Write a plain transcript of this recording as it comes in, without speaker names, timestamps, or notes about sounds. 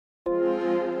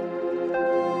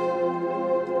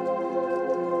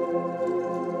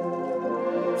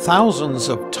Thousands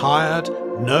of tired,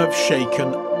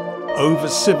 nerve-shaken,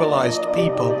 over-civilized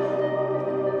people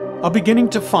are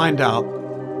beginning to find out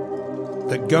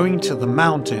that going to the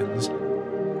mountains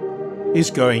is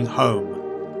going home.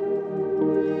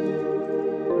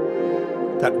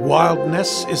 That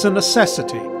wildness is a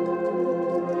necessity.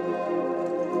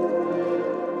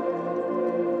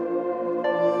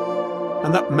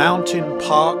 And that mountain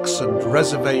parks and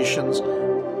reservations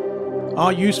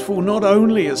are useful not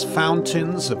only as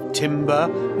fountains of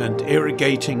timber and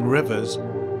irrigating rivers,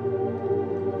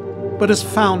 but as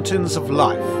fountains of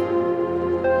life.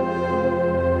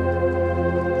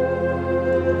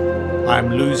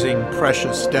 I'm losing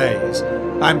precious days.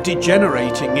 I'm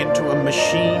degenerating into a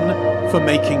machine for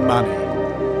making money.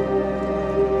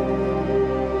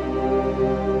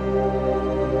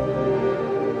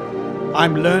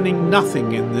 I'm learning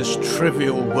nothing in this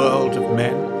trivial world of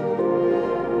men.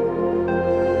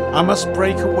 I must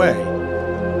break away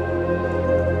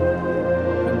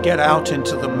and get out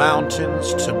into the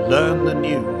mountains to learn the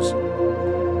news.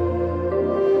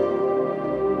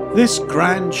 This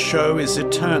grand show is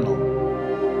eternal.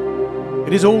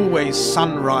 It is always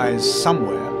sunrise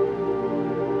somewhere.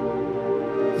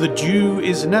 The dew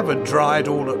is never dried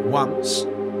all at once.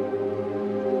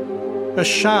 A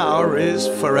shower is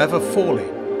forever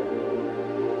falling.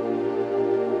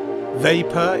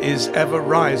 Vapor is ever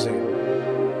rising.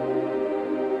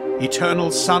 Eternal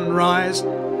sunrise,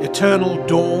 eternal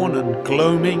dawn and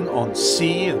gloaming on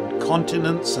sea and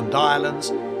continents and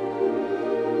islands,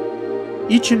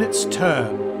 each in its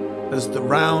turn as the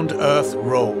round earth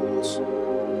rolls.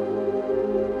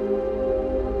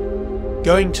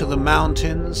 Going to the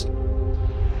mountains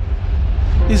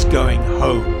is going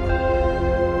home.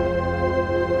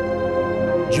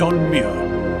 John Muir.